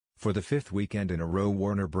For the fifth weekend in a row,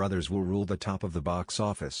 Warner Brothers will rule the top of the box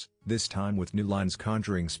office, this time with new Lines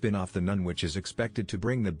Conjuring spin-off The Nun, which is expected to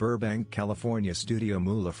bring the Burbank, California studio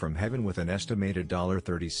moolah from heaven with an estimated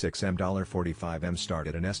 $36M $45M start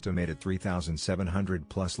at an estimated 3,700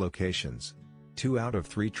 plus locations. 2 out of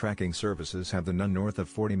 3 tracking services have The Nun north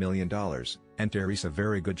of $40 million, and there is a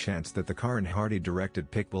very good chance that the Corin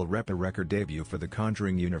Hardy-directed pick will rep a record debut for the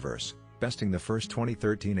Conjuring universe, besting the first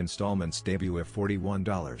 2013 installments debut of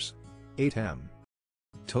 $41.08M.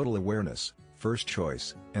 Total awareness, first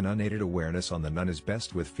choice, and unaided awareness on The Nun is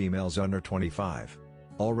best with females under 25.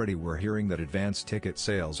 Already we're hearing that advance ticket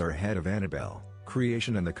sales are ahead of Annabelle,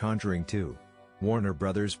 Creation and The Conjuring 2. Warner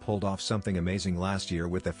Brothers pulled off something amazing last year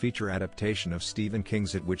with the feature adaptation of Stephen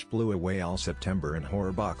King's It, which blew away all September in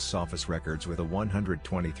horror box office records with a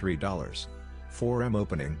 $123.04M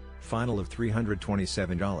opening, final of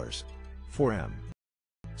 $327.04M.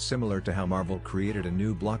 Similar to how Marvel created a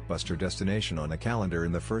new blockbuster destination on the calendar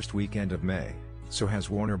in the first weekend of May, so has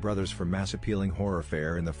Warner Brothers for mass-appealing horror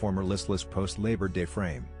fare in the former listless post-Labor Day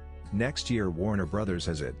frame. Next year Warner Brothers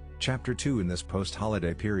has It, Chapter 2 in this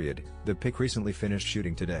post-holiday period. The pick recently finished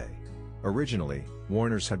shooting today. Originally,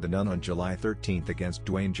 Warner's had The Nun on July 13 against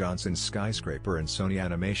Dwayne Johnson's Skyscraper and Sony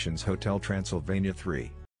Animation's Hotel Transylvania 3.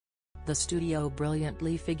 The studio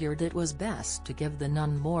brilliantly figured it was best to give The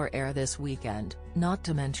Nun more air this weekend, not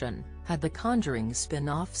to mention, had The Conjuring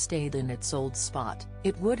spin-off stayed in its old spot,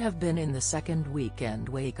 it would have been in the second weekend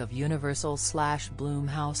wake of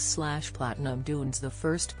Universal/Blumhouse/Platinum Dunes' The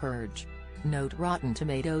First Purge. Note: Rotten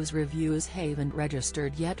Tomatoes reviews haven't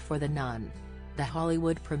registered yet for The Nun. The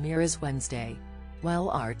Hollywood premiere is Wednesday. While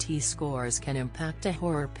RT scores can impact a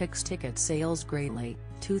horror pick's ticket sales greatly,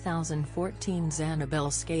 2014's Annabelle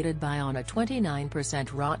skated by on a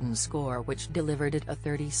 29% Rotten score, which delivered it a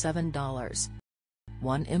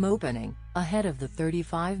 $37.01M opening, ahead of the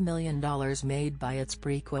 $35 million made by its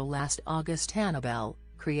prequel last August Annabelle,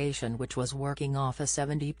 Creation, which was working off a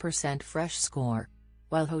 70% fresh score.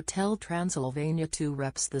 While Hotel Transylvania 2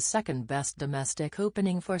 reps the second-best domestic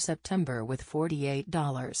opening for September with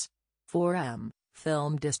 $48.04M.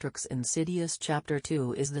 Film District's Insidious Chapter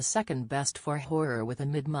 2 is the second best for horror with a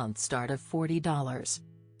mid-month start of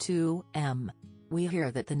 $40.02M. We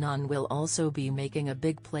hear that The Nun will also be making a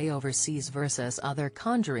big play overseas versus other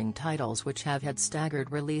Conjuring titles which have had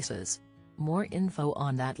staggered releases. More info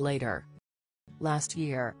on that later. Last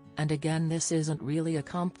year, and again this isn't really a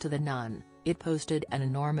comp to The Nun, it posted an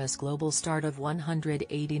enormous global start of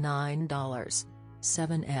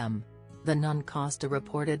 $189.07M. The Nun cost a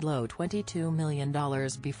reported low $22 million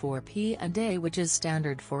before P&A, which is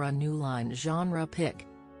standard for a new line genre pick.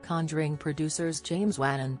 Conjuring producers James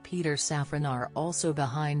Wan and Peter Safran are also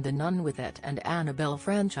behind The Nun, with It and Annabelle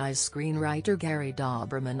franchise screenwriter Gary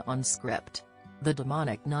Dauberman on script. The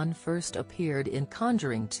demonic nun first appeared in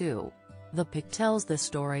Conjuring 2. The pick tells the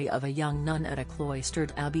story of a young nun at a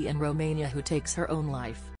cloistered abbey in Romania who takes her own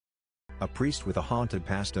life. A priest with a haunted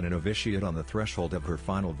past and a novitiate on the threshold of her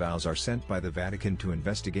final vows are sent by the Vatican to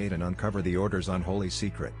investigate and uncover the order's unholy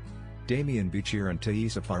secret. Damian Bichir and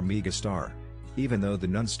Thaisa Farmiga star. Even though The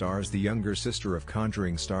Nun stars the younger sister of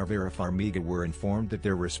Conjuring star Vera Farmiga, were informed that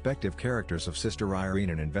their respective characters of Sister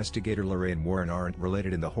Irene and investigator Lorraine Warren aren't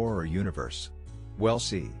related in the horror universe. Well,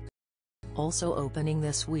 see. Also opening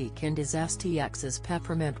this weekend is STX's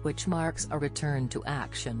Peppermint, which marks a return to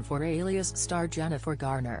action for Alias star Jennifer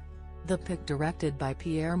Garner. The pick, directed by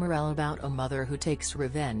Pierre Morel, about a mother who takes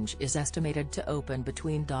revenge, is estimated to open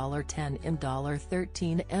between $10M and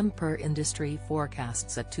 $13M per industry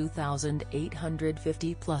forecasts at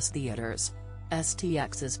 2,850 plus theaters.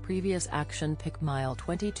 STX's previous action pick Mile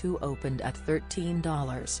 22 opened at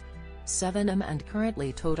 $13.07M, and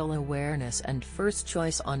currently total awareness and first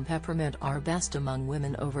choice on Peppermint are best among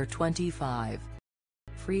women over 25.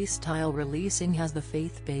 Freestyle Releasing has the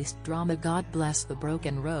faith-based drama God Bless the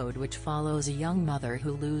Broken Road, which follows a young mother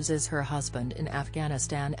who loses her husband in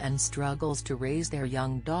Afghanistan and struggles to raise their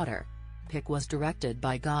young daughter. Pick was directed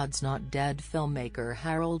by God's Not Dead filmmaker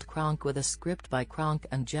Harold Cronk, with a script by Cronk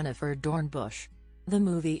and Jennifer Dornbush. The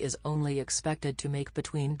movie is only expected to make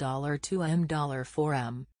between $2M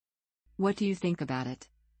 $4M. What do you think about it?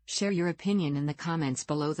 Share your opinion in the comments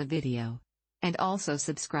below the video. And also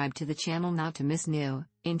subscribe to the channel not to miss new,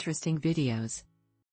 interesting videos.